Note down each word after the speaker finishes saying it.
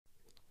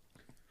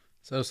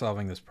So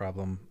solving this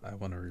problem, I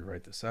want to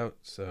rewrite this out.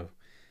 So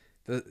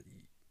the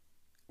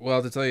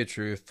well, to tell you the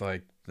truth,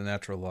 like the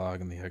natural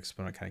log and the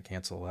exponent kind of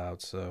cancel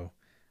out. So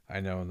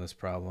I know in this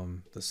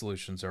problem the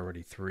solution's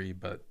already 3,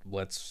 but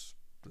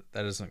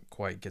that doesn't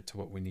quite get to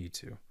what we need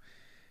to.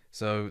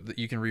 So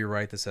you can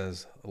rewrite this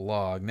as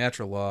log.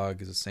 Natural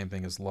log is the same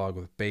thing as log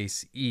with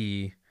base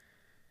e,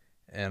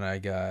 and I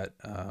got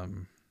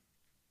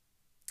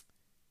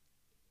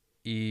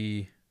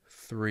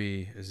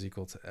e3 is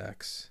equal to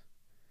x.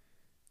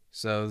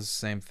 So this is the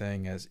same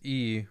thing as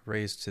e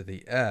raised to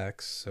the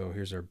x. So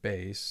here's our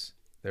base.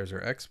 There's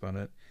our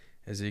exponent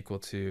is equal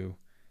to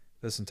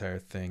this entire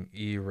thing,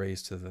 e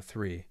raised to the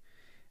 3.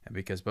 And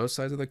because both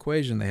sides of the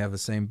equation, they have the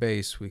same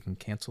base, we can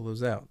cancel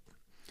those out.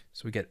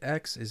 So we get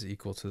x is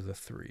equal to the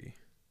 3,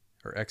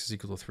 or x is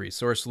equal to 3.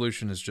 So our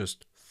solution is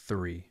just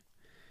 3.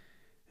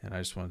 And I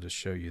just wanted to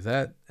show you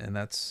that, and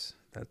that's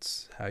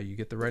how you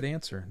get the right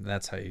answer. And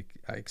that's how I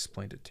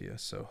explained it to you.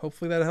 So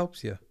hopefully that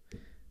helps you.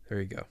 There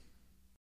you go.